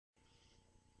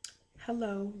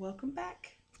Hello, welcome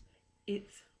back.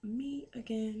 It's me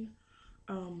again.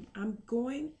 I'm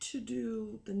going to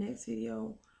do the next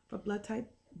video for blood type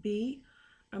B.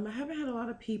 I haven't had a lot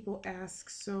of people ask,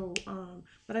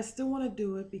 but I still want to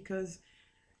do it because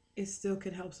it still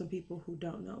could help some people who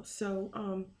don't know.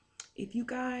 If you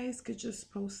guys could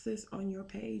just post this on your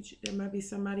page, there might be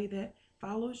somebody that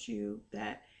follows you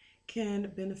that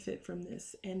can benefit from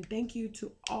this. And thank you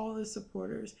to all the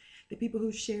supporters, the people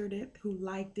who shared it, who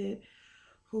liked it,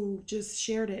 who just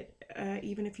shared it,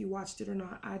 even if you watched it or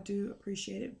not. I do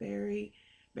appreciate it very,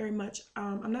 very much.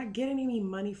 I'm not getting any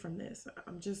money from this.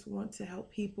 I just want to help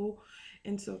people.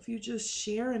 And so if you just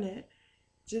sharing it,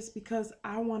 just because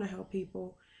I want to help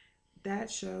people, that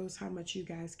shows how much you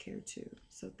guys care too.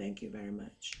 So thank you very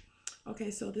much.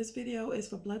 Okay, so this video is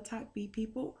for blood type B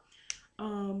people.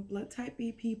 Blood type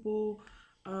B people,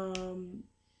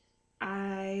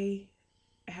 I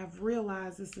have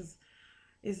realized this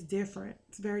is different.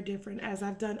 It's very different. As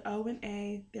I've done O and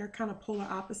A, they're kind of polar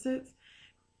opposites.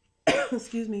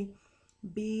 Excuse me.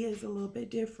 B is a little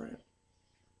bit different.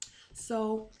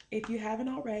 So if you haven't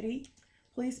already,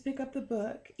 please pick up the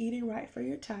book, Eating Right for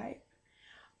Your Type.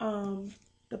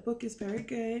 The book is very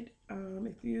good.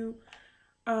 If you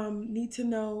need to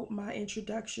know my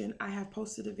introduction, I have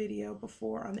posted a video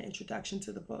before on the introduction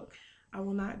to the book. I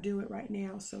will not do it right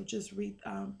now, so just read,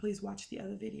 please watch the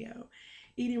other video.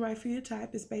 Eating Right for Your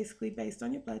Type is basically based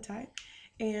on your blood type,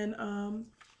 and I'm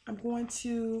going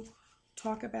to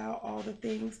talk about all the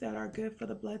things that are good for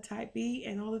the blood type B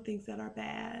and all the things that are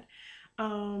bad.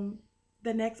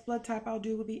 The next blood type I'll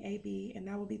do will be AB, and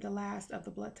that will be the last of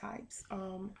the blood types.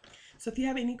 So if you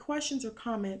have any questions or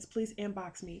comments, please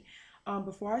inbox me.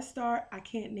 Before I start, I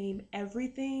can't name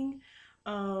everything.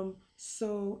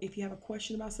 So if you have a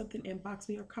question about something, inbox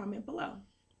me or comment below.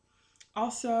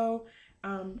 Also,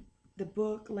 the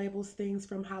book labels things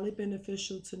from highly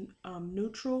beneficial to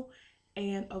neutral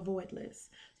and avoid lists.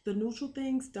 The neutral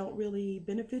things don't really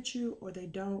benefit you or they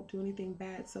don't do anything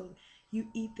bad, so you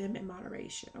eat them in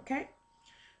moderation, okay?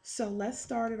 So let's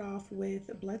start it off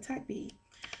with blood type B.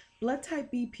 Blood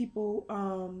type B people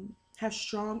have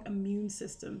strong immune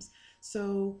systems.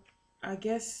 So I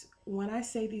guess when I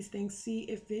say these things, see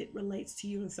if it relates to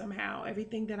you in somehow.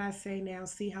 Everything that I say now,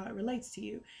 see how it relates to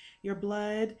you. Your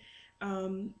blood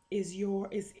is you.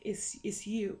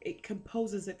 It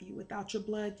composes of you. Without your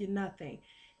blood, you're nothing.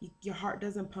 Your heart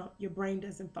doesn't pump. Your brain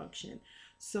doesn't function.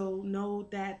 So know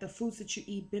that the foods that you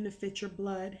eat benefit your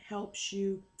blood, helps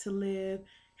you to live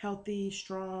healthy,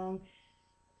 strong,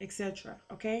 etc.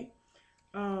 Okay.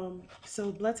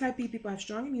 So blood type B people have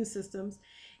strong immune systems,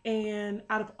 and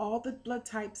out of all the blood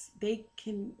types, they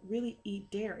can really eat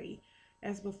dairy.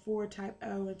 As before, type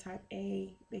O and type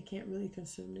A, they can't really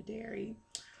consume the dairy.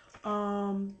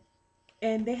 Um,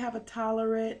 and they have a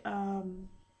tolerant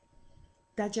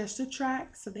digestive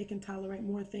tract, so they can tolerate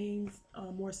more things,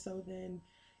 more so than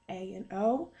A and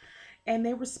O. And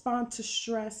they respond to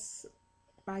stress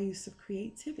by use of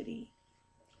creativity.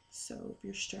 So if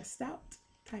you're stressed out,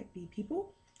 type B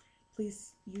people,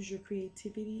 please use your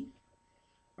creativity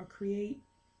or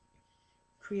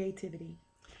creativity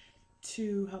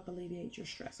to help alleviate your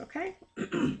stress, okay?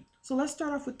 So let's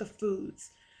start off with the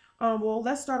foods.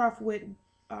 Let's start off with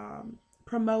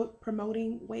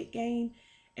promoting weight gain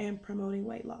and promoting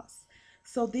weight loss.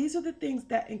 So these are the things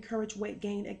that encourage weight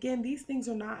gain. Again, these things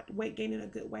are not weight gain in a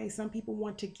good way. Some people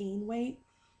want to gain weight.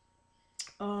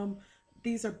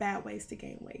 These are bad ways to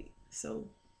gain weight. So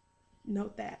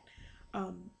note that.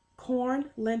 Corn,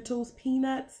 lentils,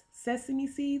 peanuts, sesame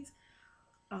seeds,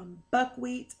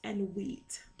 buckwheat, and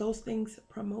wheat. Those things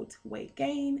promote weight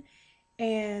gain.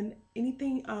 And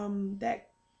anything that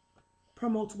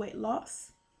promotes weight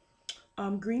loss.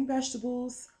 Green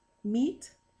vegetables,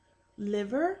 meat,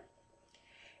 liver,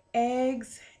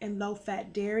 eggs, and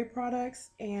low-fat dairy products,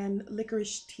 and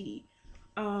licorice tea.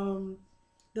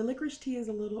 The licorice tea is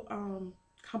a little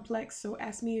complex, so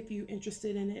ask me if you're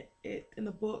interested in it. In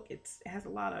the book, it has a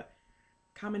lot of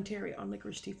commentary on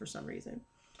licorice tea for some reason.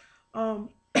 Um,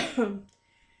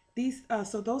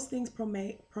 so those things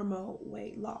promote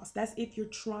weight loss. That's if you're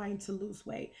trying to lose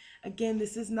weight. Again,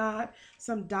 this is not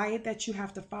some diet that you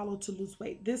have to follow to lose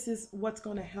weight. This is what's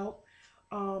going to help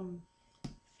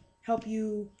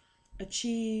you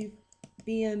achieve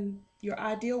being your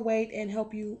ideal weight and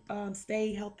help you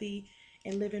stay healthy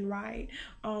and living right.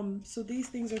 So these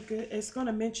things are good. It's going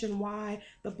to mention why,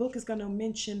 the book is going to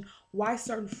mention why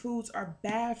certain foods are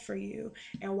bad for you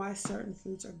and why certain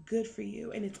foods are good for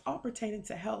you. And it's all pertaining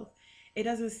to health. It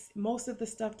doesn't, most of the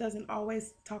stuff doesn't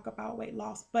always talk about weight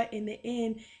loss, but in the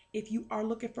end, if you are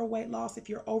looking for weight loss, if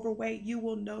you're overweight, you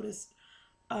will notice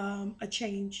a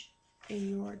change in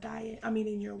your diet. I mean,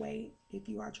 in your weight if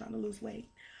you are trying to lose weight.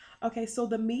 Okay, so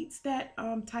the meats that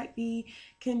type B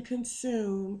can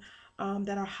consume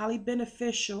that are highly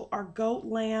beneficial are goat,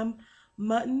 lamb,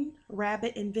 mutton,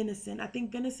 rabbit, and venison. I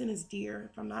think venison is deer,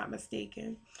 if I'm not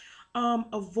mistaken.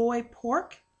 Avoid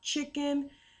pork, chicken,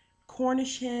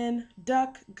 Cornish hen,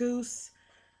 duck, goose,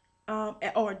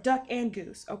 or duck and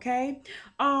goose. Okay.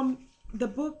 The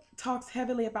book talks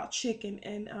heavily about chicken,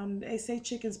 and they say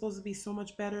chicken's supposed to be so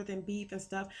much better than beef and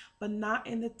stuff, but not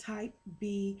in the type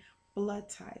B blood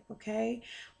type. Okay,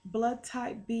 blood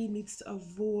type B needs to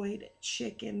avoid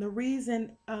chicken. The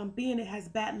reason being it has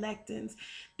bad lectins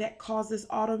that causes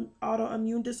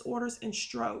autoimmune disorders and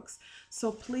strokes.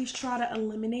 So please try to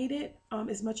eliminate it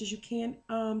as much as you can.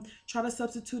 Try to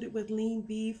substitute it with lean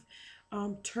beef,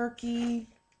 turkey.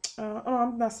 Oh,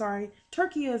 I'm not sorry.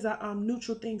 Turkey is a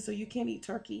neutral thing, so you can't eat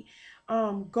turkey.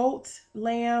 Goat,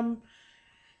 lamb.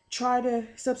 Try to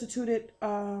substitute it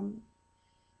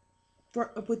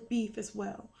with beef as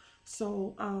well.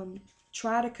 So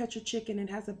try to cut your chicken. It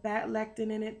has a bad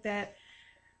lectin in it that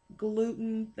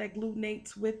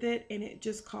glutenates with it, and it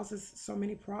just causes so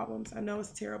many problems. I know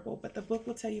it's terrible, but the book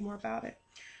will tell you more about it.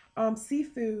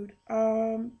 Seafood.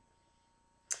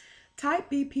 Type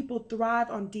B people thrive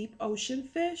on deep ocean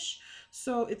fish,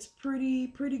 so it's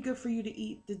pretty good for you to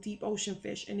eat the deep ocean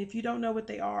fish. And if you don't know what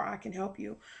they are, I can help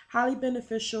you. Highly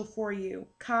beneficial for you: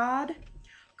 cod,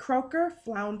 croaker,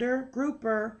 flounder,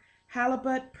 grouper,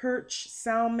 halibut, perch,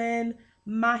 salmon,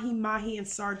 mahi, and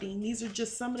sardine. These are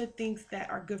just some of the things that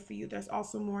are good for you. There's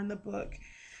also more in the book.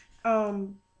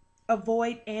 Um,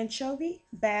 Avoid anchovy,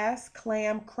 bass,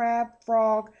 clam, crab,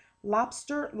 frog,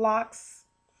 lobster, lox,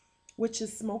 which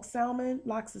is smoked salmon.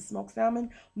 Lox is smoked salmon.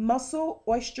 Mussel,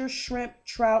 oyster, shrimp,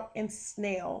 trout, and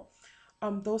snail.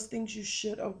 Those things you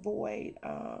should avoid.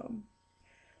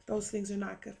 Those things are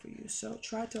not good for you. So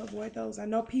try to avoid those. I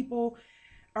know people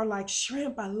are like,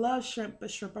 shrimp, I love shrimp, but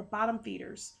shrimp are bottom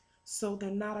feeders. So they're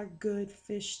not a good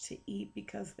fish to eat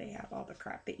because they have all the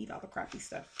crap. They eat all the crappy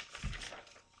stuff.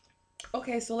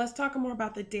 Okay, so let's talk more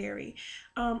about the dairy.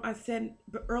 I said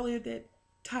earlier that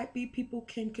type B people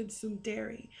can consume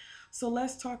dairy. So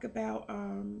let's talk about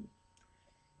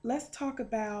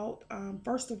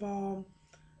first of all,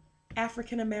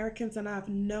 African Americans, and I've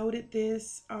noted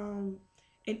this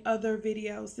in other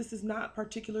videos. This is not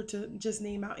particular to just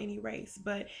name out any race,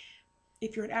 but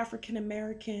if you're an African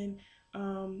American,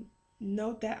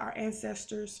 note that our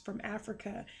ancestors from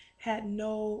Africa had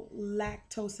no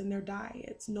lactose in their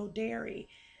diets, no dairy.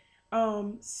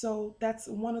 So that's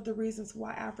one of the reasons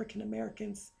why African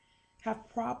Americans have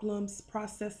problems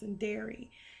processing dairy.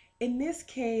 In this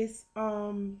case,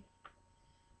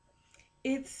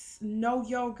 it's no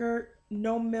yogurt,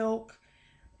 no milk,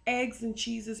 eggs and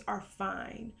cheeses are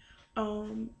fine.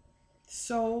 Um,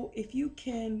 so if you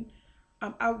can,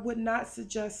 I would not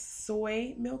suggest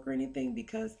soy milk or anything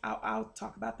because I'll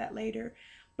talk about that later.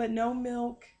 But no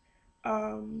milk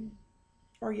um,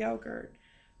 or yogurt.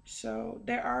 So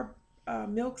there are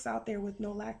milks out there with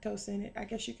no lactose in it. I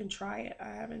guess you can try it. I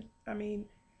haven't, I mean,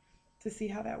 to see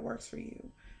how that works for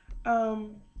you.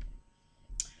 Um,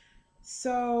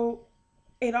 so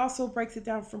it also breaks it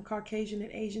down from Caucasian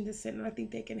and Asian descent, and I think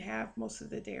they can have most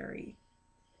of the dairy.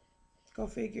 Go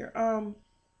figure.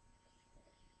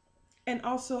 And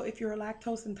also, if you're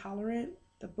lactose intolerant,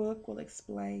 the book will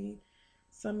explain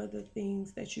some of the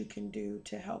things that you can do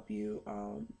to help you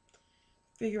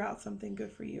figure out something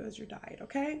good for you as your diet,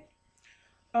 okay?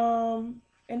 And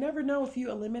never know, if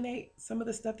you eliminate some of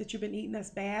the stuff that you've been eating that's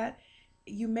bad,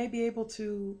 you may be able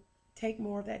to take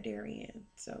more of that dairy in.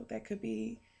 So that could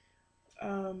be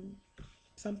um,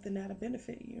 something that'll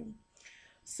benefit you.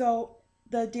 So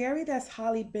the dairy that's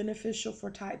highly beneficial for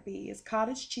type B is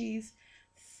cottage cheese,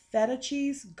 feta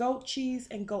cheese, goat cheese,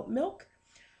 and goat milk,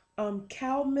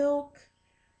 cow milk,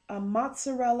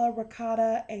 mozzarella,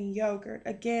 ricotta, and yogurt.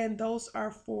 Again, those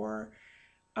are for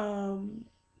um,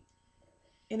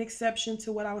 an exception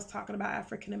to what I was talking about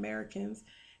African Americans.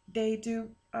 They do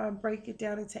break it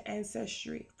down into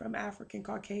ancestry from African,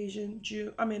 Caucasian,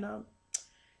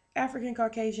 African,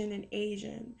 Caucasian, and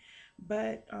Asian.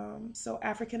 But so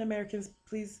African Americans,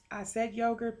 please, I said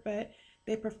yogurt, but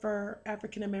they prefer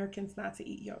African Americans not to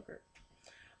eat yogurt.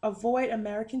 Avoid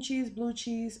American cheese, blue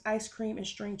cheese, ice cream, and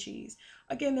string cheese.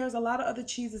 Again, there's a lot of other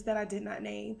cheeses that I did not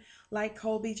name, like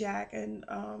Colby Jack and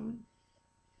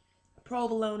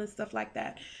provolone and stuff like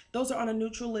that. Those are on a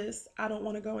neutral list. I don't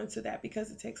want to go into that because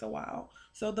it takes a while.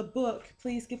 So the book,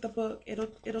 please get the book.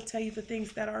 It'll tell you the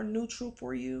things that are neutral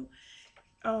for you,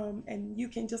 and you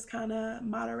can just kind of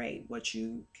moderate what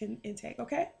you can intake.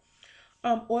 Okay.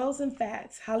 Oils and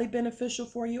fats, highly beneficial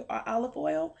for you are olive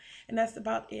oil, and that's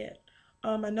about it.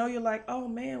 I know you're like, oh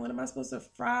man, when am I supposed to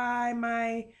fry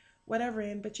my whatever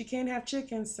in? But you can't have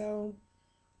chicken, so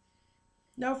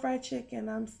no fried chicken.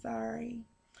 I'm sorry.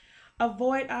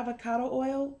 Avoid avocado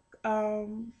oil,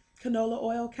 canola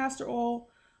oil, castor oil,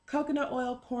 coconut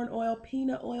oil, corn oil,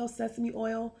 peanut oil, sesame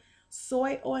oil,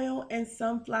 soy oil, and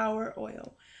sunflower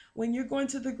oil. When you're going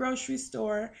to the grocery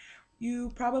store,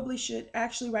 you probably should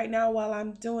actually, right now, while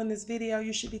I'm doing this video,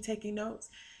 you should be taking notes.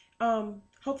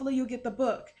 Hopefully, you'll get the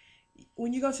book.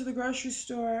 When you go to the grocery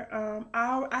store,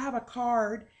 I have a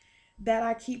card that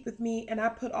I keep with me, and I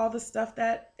put all the stuff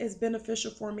that is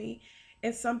beneficial for me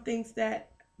and some things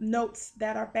that notes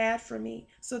that are bad for me,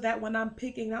 so that when I'm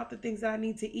picking out the things that I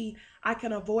need to eat, I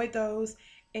can avoid those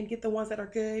and get the ones that are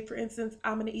good. For instance,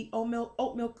 I'm going to eat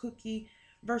oatmeal cookie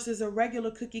versus a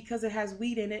regular cookie because it has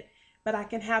wheat in it, but I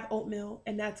can have oatmeal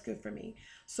and that's good for me.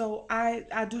 So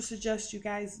I do suggest you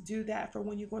guys do that for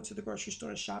when you're going to the grocery store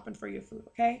and shopping for your food,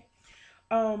 okay?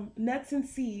 Nuts and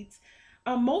seeds.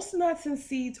 Most nuts and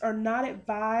seeds are not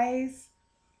advised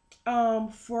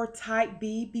for type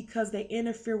B because they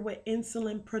interfere with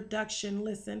insulin production.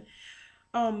 Listen,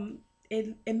 um,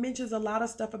 it mentions a lot of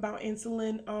stuff about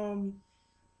insulin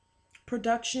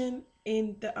production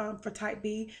in the for type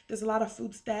B. There's a lot of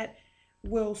foods that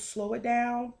will slow it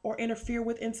down or interfere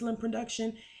with insulin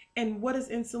production. And what is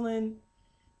insulin?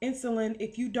 Insulin,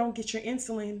 if you don't get your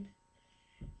insulin,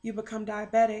 you become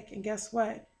diabetic, and guess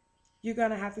what? You're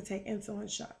gonna have to take insulin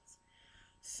shots.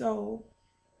 So,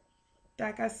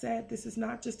 like I said, this is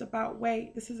not just about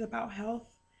weight, this is about health.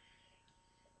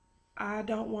 I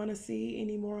don't want to see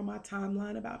any more on my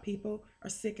timeline about people are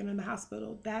sick and in the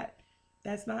hospital.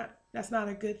 That's not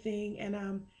a good thing,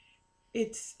 and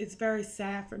it's very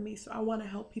sad for me. So I want to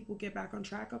help people get back on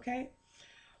track, okay?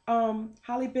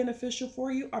 Highly beneficial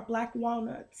for you are black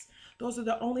walnuts. Those are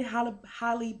the only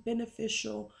highly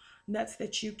beneficial nuts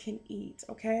that you can eat,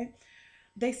 okay?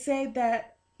 They say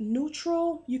that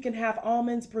neutral, you can have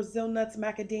almonds, Brazil nuts,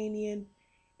 macadamia,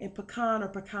 and pecan or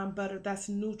pecan butter. That's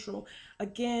neutral.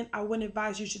 Again, I wouldn't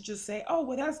advise you should just say, oh,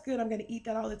 well, that's good, I'm going to eat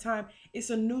that all the time. It's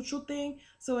a neutral thing,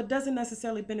 so it doesn't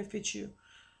necessarily benefit you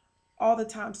all the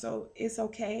time. So it's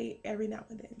okay every now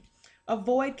and then.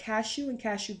 Avoid cashew and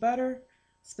cashew butter,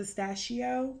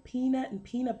 pistachio, peanut and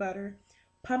peanut butter,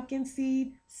 pumpkin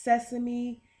seed,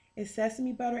 sesame and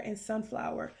sesame butter, and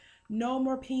sunflower. No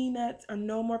more peanuts or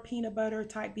no more peanut butter,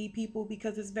 type B people,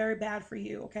 because it's very bad for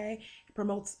you, okay? It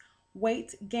promotes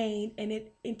weight gain and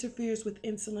it interferes with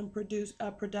insulin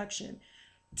production.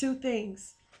 Two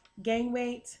things: gain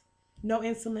weight, no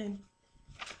insulin.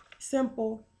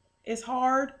 Simple. It's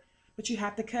hard, but you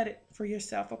have to cut it for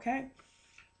yourself, okay?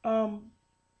 Um,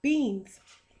 Beans.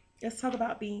 Let's talk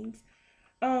about beans.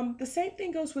 The same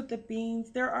thing goes with the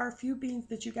beans. There are a few beans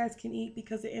that you guys can eat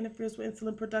because it interferes with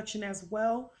insulin production as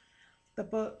well. The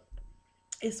book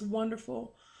is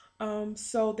wonderful.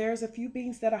 So there's a few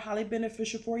beans that are highly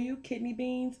beneficial for you: kidney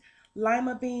beans,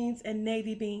 lima beans, and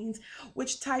navy beans.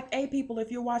 Which type A people, if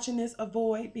you're watching this,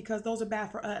 avoid because those are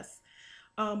bad for us,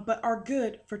 but are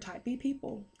good for type B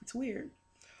people. It's weird.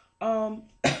 Um,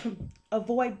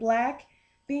 Avoid black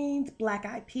beans, black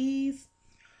eyed peas,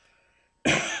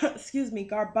 excuse me,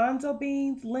 garbanzo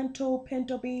beans, lentil,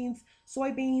 pinto beans,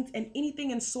 soybeans, and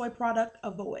anything in soy product,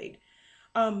 avoid.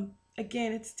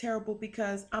 Again, it's terrible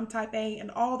because I'm type A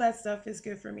and all that stuff is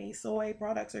good for me. Soy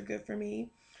products are good for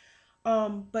me,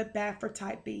 but bad for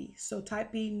type B. So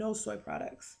type B, no soy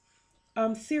products.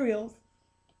 Cereals.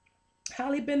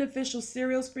 Highly beneficial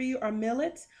cereals for you are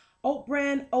millets, oat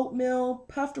bran, oatmeal,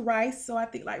 puffed rice. So I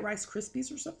think like Rice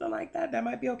Krispies or something like that. That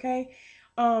might be okay.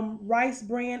 Rice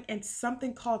bran, and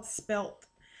something called spelt.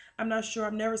 I'm not sure.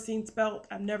 I've never seen spelt.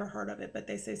 I've never heard of it, but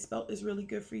they say spelt is really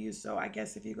good for you. So I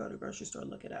guess if you go to the grocery store,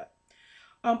 look it up.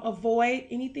 Avoid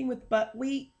anything with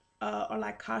buckwheat or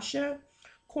like kasha,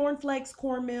 cornflakes,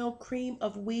 cornmeal, cream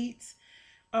of wheat,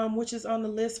 which is on the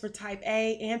list for type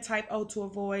A and type O to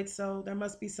avoid. So there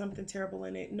must be something terrible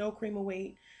in it. No cream of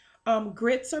wheat.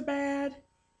 Grits are bad.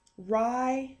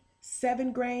 Rye,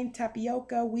 7 grain,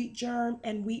 tapioca, wheat germ,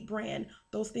 and wheat bran.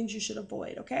 Those things you should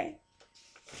avoid, okay?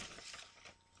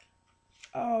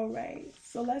 All right,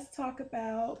 so let's talk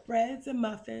about breads and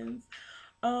muffins.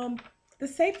 Um, the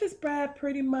safest bread,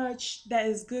 pretty much, that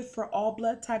is good for all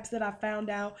blood types that I found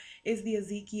out is the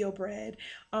Ezekiel bread.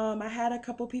 I had a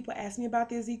couple people ask me about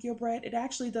the Ezekiel bread. It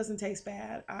actually doesn't taste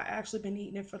bad. I actually been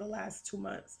eating it for the last 2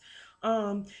 months.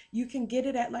 You can get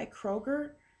it at like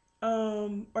Kroger,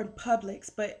 or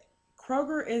Publix, but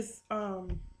Kroger is,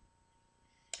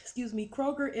 excuse me,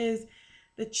 Kroger is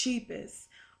the cheapest.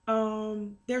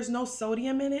 There's no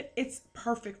sodium in it. It's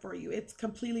perfect for you. It's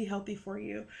completely healthy for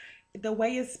you. The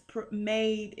way it's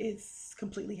made is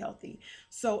completely healthy.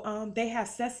 So they have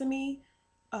sesame,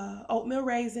 oatmeal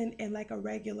raisin, and like a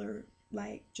regular,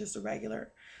 like just a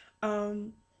regular.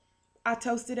 Um, I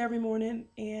toast it every morning,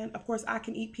 and of course, I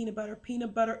can eat peanut butter.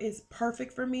 Peanut butter is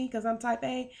perfect for me because I'm type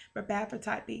A, but bad for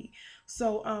type B.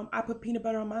 So I put peanut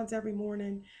butter on mine every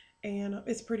morning, and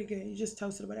it's pretty good. You just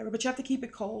toast it or whatever, but you have to keep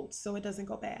it cold so it doesn't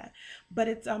go bad. But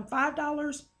it's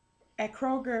 $5 at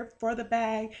Kroger for the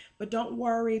bag. But don't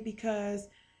worry, because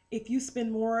if you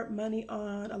spend more money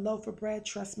on a loaf of bread,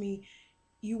 trust me,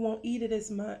 you won't eat it as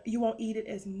much. You won't eat it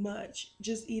as much.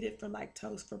 Just eat it for like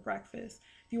toast for breakfast.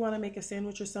 If you want to make a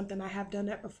sandwich or something, I have done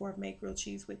that before. I've made grilled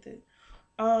cheese with it.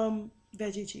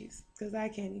 Veggie cheese because I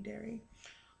can't eat dairy.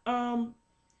 Um,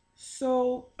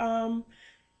 so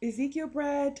Ezekiel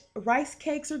bread, rice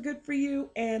cakes are good for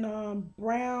you, and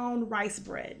brown rice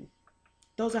bread.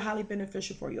 Those are highly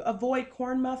beneficial for you. Avoid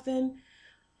corn muffin,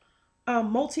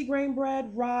 multigrain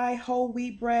bread, rye, whole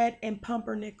wheat bread, and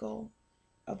pumpernickel.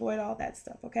 Avoid all that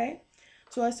stuff, okay?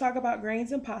 So let's talk about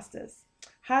grains and pastas.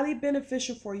 Highly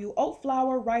beneficial for you. Oat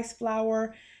flour, rice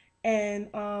flour, and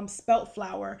spelt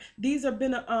flour. These are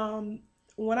been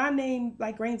when I name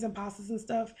like grains and pastas and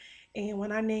stuff, and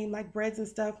when I name like breads and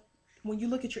stuff, when you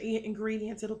look at your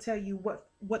ingredients, it'll tell you what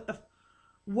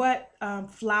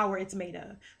flour it's made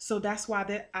of. So that's why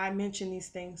that I mention these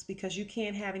things, because you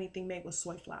can't have anything made with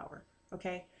soy flour.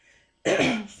 Okay.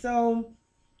 So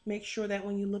make sure that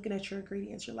when you're looking at your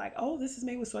ingredients, you're like, oh, this is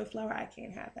made with soy flour. I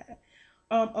can't have that.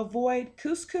 Avoid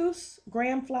couscous,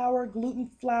 gram flour, gluten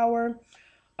flour,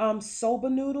 soba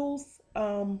noodles,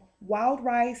 wild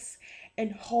rice,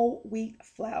 and whole wheat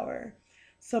flour.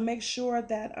 So make sure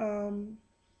that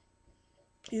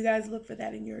you guys look for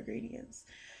that in your ingredients.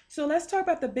 So let's talk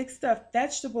about the big stuff.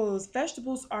 Vegetables.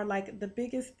 Vegetables are like the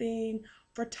biggest thing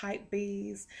for type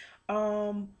Bs.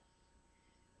 Um,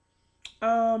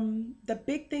 the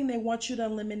big thing they want you to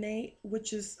eliminate,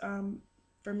 which is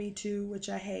for me too, which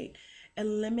I hate,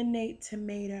 eliminate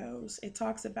tomatoes. It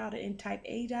talks about it in type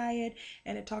A diet,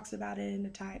 and it talks about it in the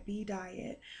type B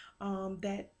diet.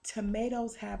 That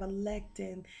tomatoes have a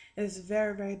lectin. It's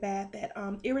very, very bad. That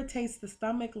irritates the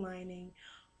stomach lining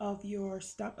of your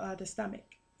the stomach.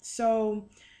 So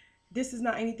this is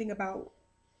not anything about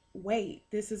weight.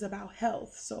 This is about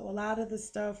health. So a lot of the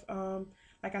stuff,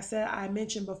 like I said, I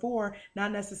mentioned before,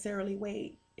 not necessarily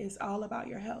weight. It's all about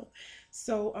your health.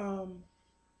 So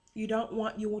you don't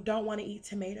want to eat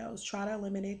tomatoes. Try to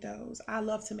eliminate those. I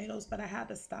love tomatoes, but I had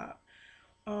to stop.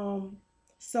 Um,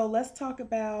 so let's talk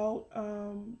about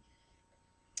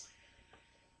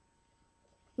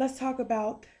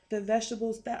the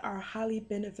vegetables that are highly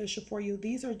beneficial for you.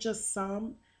 These are just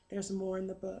some. There's more in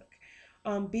the book.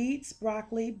 Beets,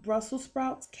 broccoli, Brussels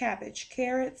sprouts, cabbage,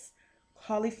 carrots,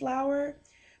 cauliflower,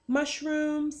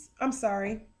 mushrooms. I'm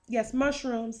sorry. Yes,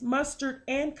 mushrooms, mustard,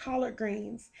 and collard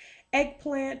greens,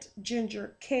 eggplant,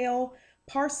 ginger, kale,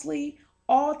 parsley,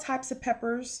 all types of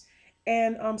peppers,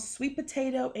 and sweet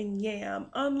potato and yam.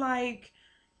 Unlike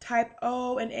type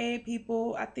O and A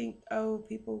people, I think O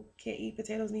people can't eat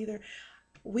potatoes neither.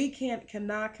 We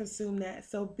cannot consume that.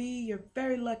 So B, you're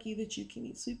very lucky that you can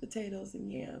eat sweet potatoes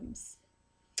and yams.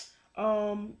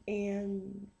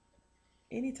 And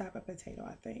any type of potato,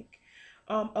 I think.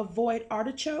 Avoid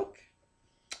artichoke,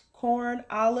 corn,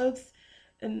 olives,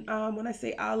 and when I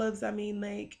say olives, I mean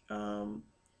like the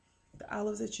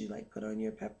olives that you like put on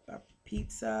your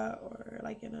pizza or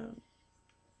like in a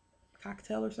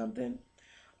cocktail or something.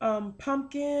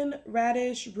 Pumpkin,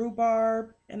 radish,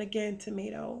 rhubarb, and again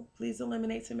tomato. Please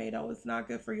eliminate tomato. It's not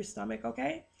good for your stomach.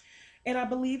 Okay. And I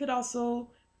believe it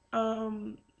also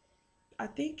um, I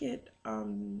think it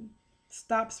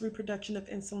stops reproduction of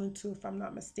insulin too, if I'm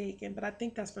not mistaken. But I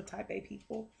think that's for type A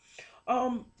people.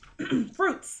 Um,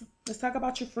 fruits. Let's talk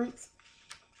about your fruits.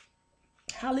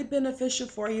 Highly beneficial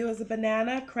for you is a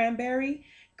banana, cranberry,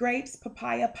 grapes,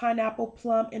 papaya, pineapple,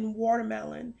 plum, and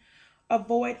watermelon.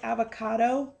 Avoid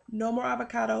avocado. No more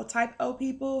avocado. Type O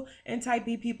people and type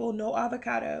B people, no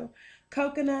avocado.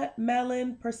 Coconut,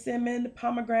 melon, persimmon,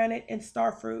 pomegranate, and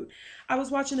star fruit. I was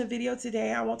watching a video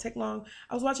today. I won't take long.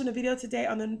 I was watching a video today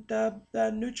on the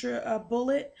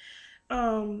NutriBullet,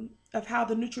 of how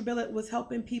the NutriBullet was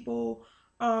helping people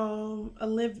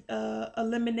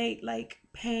eliminate like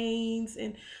pains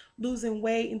and losing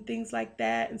weight and things like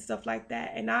that and stuff like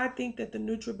that. And I think that the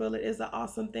NutriBullet is an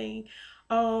awesome thing.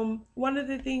 One of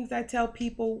the things I tell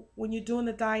people when you're doing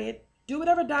the diet, do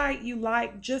whatever diet you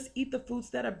like. Just eat the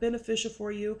foods that are beneficial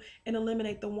for you and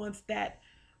eliminate the ones that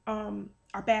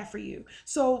are bad for you.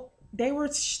 So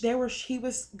he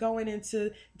was going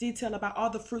into detail about all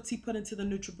the fruits he put into the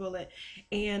NutriBullet,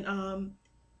 and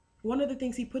one of the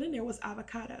things he put in there was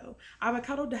avocado.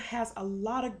 Avocado has a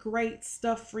lot of great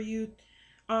stuff for you,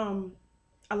 um,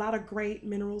 a lot of great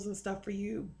minerals and stuff for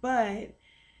you, but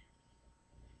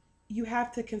you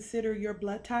have to consider your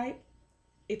blood type.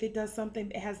 If it does something,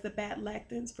 it has the bad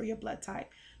lectins for your blood type.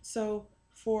 So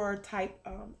for type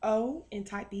O and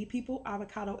type B people,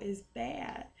 avocado is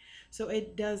bad. So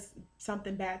it does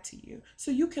something bad to you.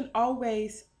 So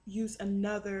use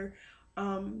another,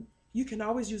 you can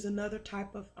always use another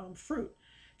type of fruit.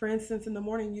 For instance, in the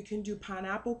morning, you can do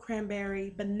pineapple,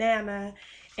 cranberry, banana,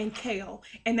 and kale,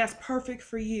 and that's perfect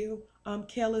for you.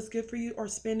 Kale is good for you, or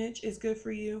spinach is good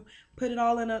for you. Put it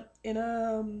all in a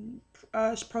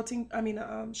protein,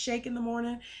 shake in the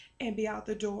morning, and be out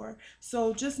the door.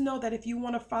 So just know that if you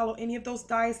want to follow any of those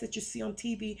diets that you see on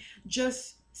TV,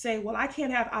 just say, well, I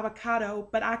can't have avocado,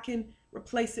 but I can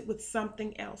replace it with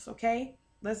something else. Okay,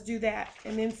 let's do that,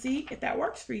 and then see if that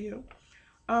works for you.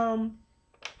 Um,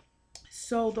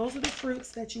 so those are the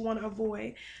fruits that you want to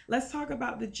avoid. Let's talk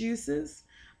about the juices.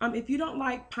 If you don't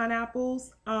like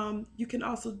pineapples, you can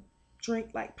also drink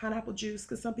like pineapple juice,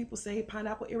 because some people say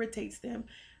pineapple irritates them.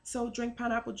 So drink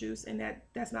pineapple juice, and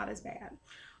that's not as bad.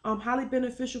 Highly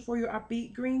beneficial for you are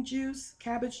beet green juice,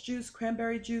 cabbage juice,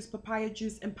 cranberry juice, papaya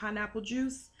juice, and pineapple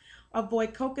juice.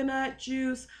 Avoid coconut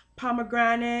juice,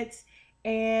 pomegranates,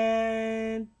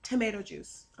 and tomato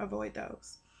juice. Avoid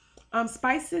those.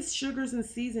 Spices, sugars, and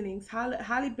seasonings.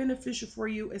 Highly beneficial for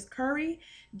you is curry,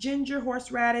 ginger,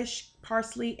 horseradish,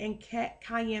 parsley, and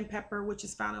cayenne pepper, which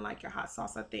is found in like your hot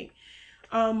sauce, I think.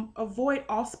 Avoid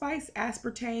allspice,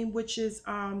 aspartame, which is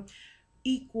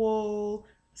equal,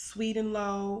 sweet and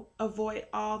low. Avoid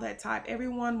all that type.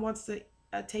 Everyone wants to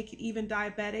take it, even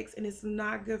diabetics, and it's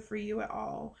not good for you at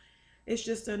all. It's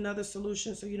just another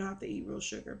solution so you don't have to eat real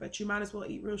sugar, but you might as well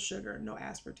eat real sugar, no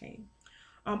aspartame.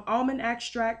 Almond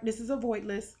extract, this is avoid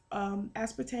list.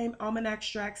 Aspartame, almond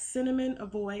extract, cinnamon,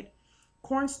 avoid.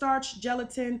 Cornstarch,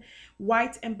 gelatin,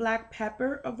 white and black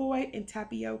pepper, avoid, and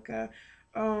tapioca.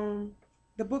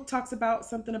 The book talks about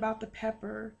something about the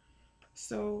pepper,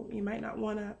 so you might not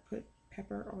want to put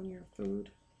pepper on your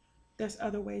food. There's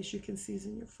other ways you can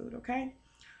season your food, okay?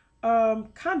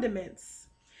 Condiments.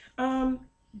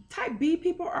 Type B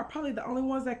people are probably the only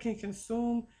ones that can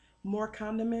consume more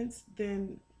condiments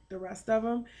than the rest of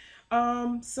them.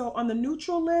 So on the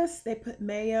neutral list, they put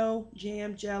mayo,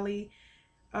 jam, jelly,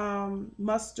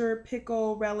 mustard,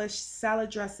 pickle, relish, salad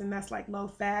dressing, that's like low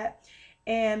fat,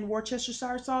 and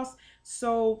Worcestershire sauce.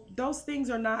 So those things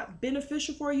are not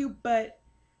beneficial for you, but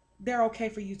they're okay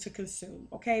for you to consume,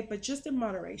 okay? But just in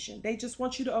moderation. They just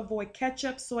want you to avoid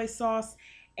ketchup, soy sauce,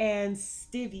 and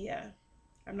stevia.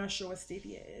 I'm not sure what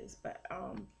stevia is, but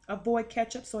avoid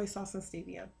ketchup, soy sauce, and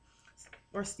stevia,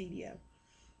 or stevia.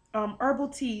 Herbal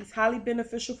teas, highly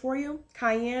beneficial for you.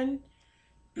 Cayenne,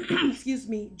 excuse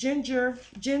me, ginger,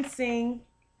 ginseng,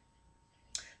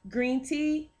 green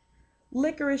tea,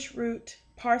 licorice root,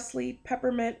 parsley,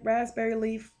 peppermint, raspberry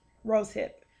leaf,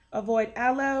 rosehip. Avoid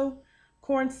aloe,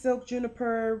 corn silk,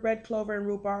 juniper, red clover, and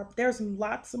rhubarb. There's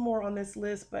lots more on this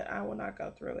list, but I will not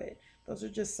go through it. Those are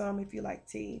just some if you like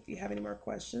tea. If you have any more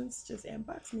questions, just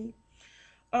inbox me.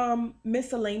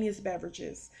 Miscellaneous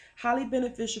beverages. Highly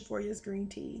beneficial for you is green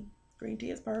tea. Green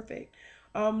tea is perfect.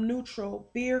 Neutral.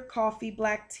 Beer, coffee,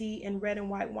 black tea, and red and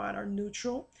white wine are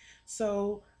neutral.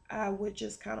 So I would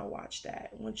just kind of watch that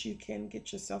once you can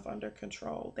get yourself under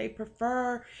control. They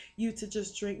prefer you to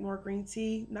just drink more green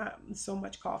tea, not so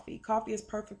much coffee. Coffee is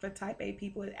perfect for type A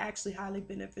people. It's actually highly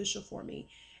beneficial for me,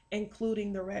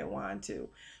 including the red wine too.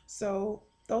 So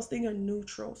those things are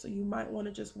neutral, so you might want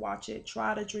to just watch it.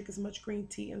 Try to drink as much green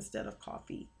tea instead of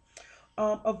coffee.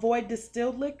 Avoid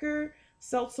distilled liquor,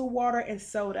 seltzer water, and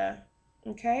soda.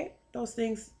 Okay, those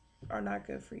things are not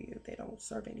good for you. They don't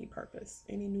serve any purpose,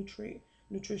 any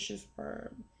nutritious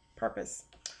purpose.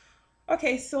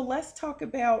 Okay, so let's talk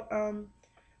about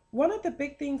one of the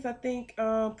big things I think,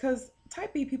 because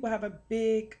type B people have a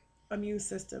big immune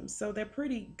system, so they're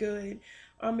pretty good.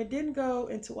 It didn't go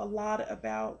into a lot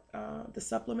about the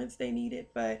supplements they needed,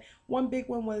 but one big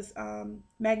one was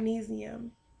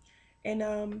magnesium.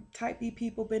 And type B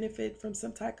people benefit from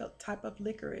some type of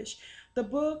licorice. The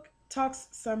book talks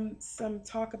some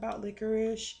talk about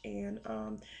licorice, and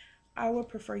I would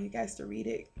prefer you guys to read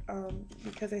it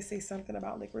because they say something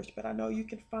about licorice, but I know you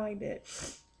can find it,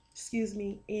 excuse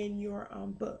me, in your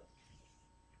book.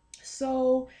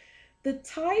 So the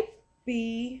type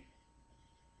B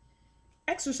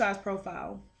exercise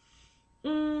profile.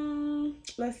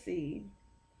 Let's see.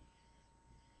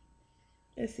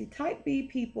 Type B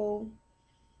people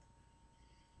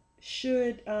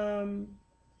should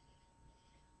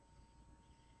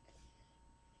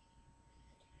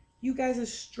you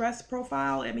guys' stress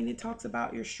profile. I mean, it talks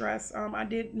about your stress. I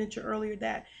did mention earlier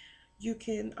that you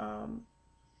can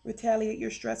retaliate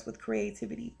your stress with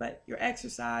creativity, but your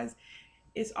exercise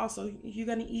is also, you're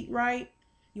going to eat right,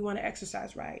 you want to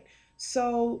exercise right.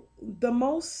 So the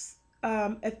most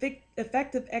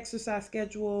effective exercise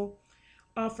schedule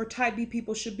for type B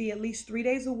people should be at least 3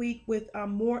 days a week with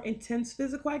more intense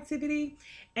physical activity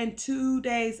and 2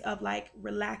 days of like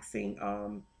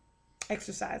relaxing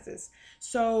exercises.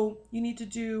 So you need to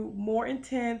do more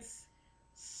intense,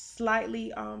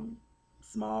 slightly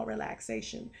small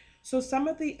relaxation. So some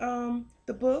of the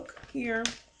book here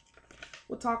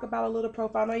will talk about a little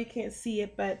profile. I know you can't see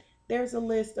it, but there's a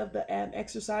list of the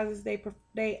exercises they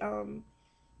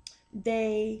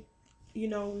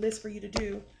list for you to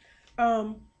do.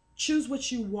 um, Choose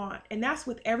what you want, and that's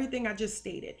with everything I just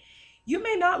stated. You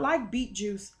may not like beet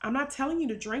juice. I'm not telling you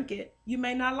to drink it. You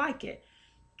may not like it.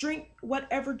 Drink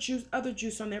whatever juice, other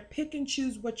juice on there. Pick and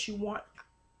choose what you want.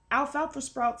 Alfalfa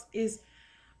sprouts is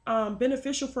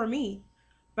beneficial for me,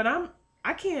 but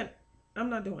I can't. I'm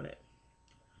not doing it.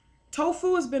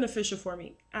 Tofu is beneficial for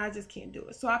me. I just can't do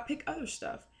it. So I pick other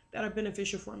stuff that are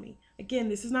beneficial for me. Again,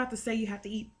 this is not to say you have to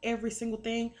eat every single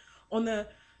thing on the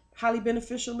highly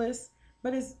beneficial list,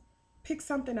 but it's pick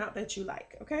something out that you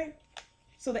like, okay?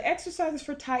 So the exercises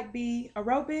for type B: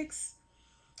 aerobics,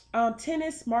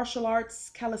 tennis, martial arts,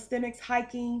 calisthenics,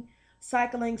 hiking,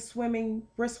 cycling, swimming,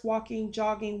 brisk walking,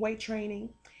 jogging, weight training.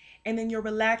 And then your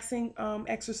relaxing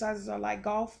exercises are like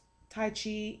golf, tai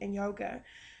chi, and yoga.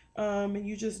 And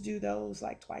you just do those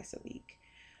like twice a week.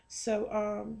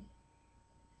 So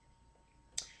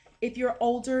if you're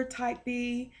older, type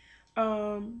B,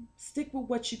 stick with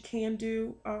what you can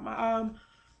do.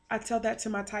 I tell that to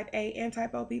my type A and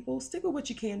type O people. Stick with what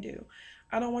you can do.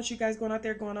 I don't want you guys going out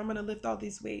there going, I'm going to lift all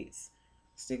these weights.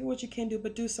 Stick with what you can do,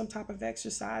 but do some type of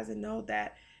exercise and know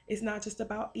that it's not just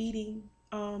about eating,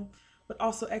 but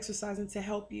also exercising to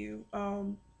help you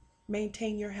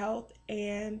maintain your health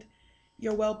and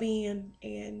your well-being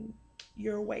and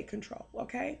your weight control.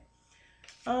 Okay.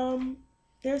 Um,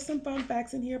 there's some fun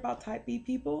facts in here about type B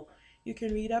people. You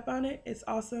can read up on it. It's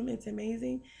awesome. It's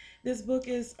amazing. This book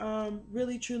is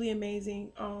really truly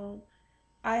amazing.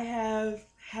 I have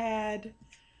had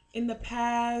in the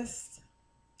past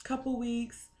couple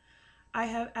weeks, I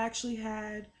have actually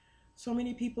had so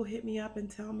many people hit me up and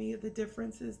tell me the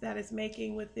differences that it's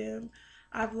making with them.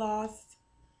 I've lost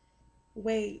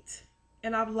weight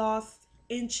and I've lost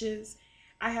inches.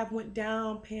 I have went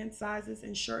down pant sizes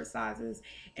and shirt sizes,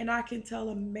 and I can tell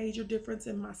a major difference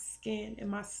in my skin, in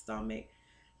my stomach,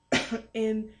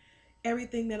 in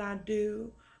everything that I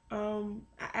do,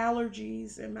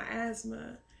 allergies and my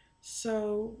asthma.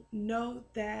 So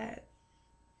note that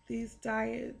these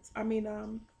diets,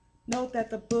 note that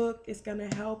the book is going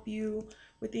to help you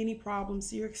with any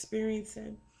problems you're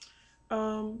experiencing.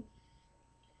 Um,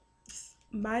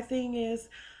 my thing is,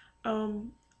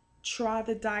 try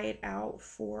the diet out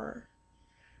for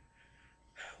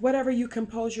whatever you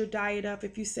compose your diet of.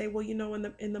 If you say, well,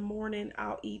 in the morning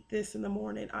I'll eat this, in the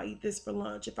morning I'll eat this for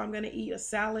lunch. If I'm going to eat a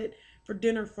salad for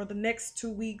dinner for the next 2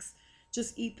 weeks,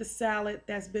 just eat the salad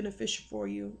that's beneficial for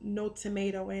you. No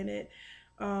tomato in it.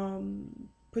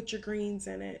 Put your greens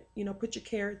in it. Put your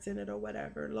carrots in it or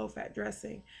whatever. Low fat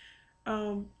dressing.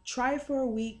 Try it for a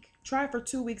week. Try it for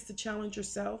 2 weeks to challenge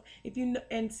yourself.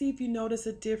 And see if you notice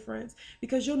a difference,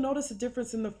 because you'll notice a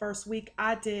difference in the first week.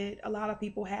 I did. A lot of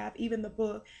people have, even the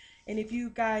book. And if you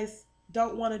guys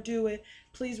don't want to do it,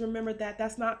 please remember that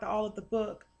that's not all of the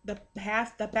book. The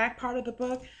back part of the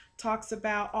book talks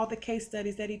about all the case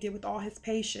studies that he did with all his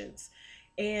patients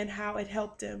and how it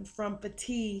helped him from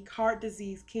fatigue, heart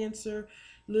disease, cancer,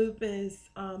 lupus,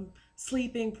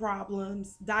 sleeping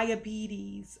problems,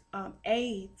 diabetes,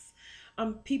 AIDS,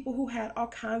 people who had all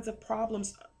kinds of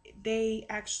problems. They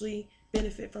actually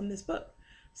benefit from this book.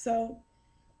 So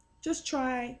just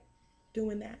try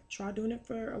doing that. Try doing it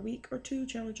for a week or two.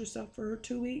 Challenge yourself for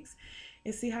 2 weeks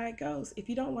and see how it goes. If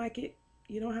you don't like it,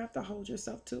 you don't have to hold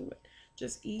yourself to it.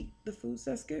 Just eat the foods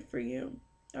that's good for you.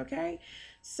 Okay?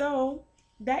 So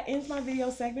that ends my video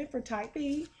segment for type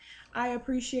B. I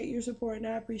appreciate your support, and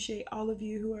I appreciate all of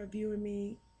you who are viewing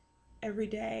me every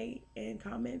day and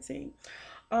commenting.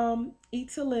 Eat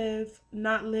to live,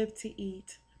 not live to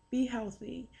eat. Be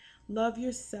healthy, love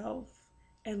yourself,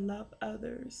 and love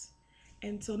others.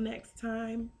 Until next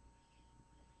time,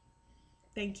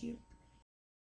 thank you.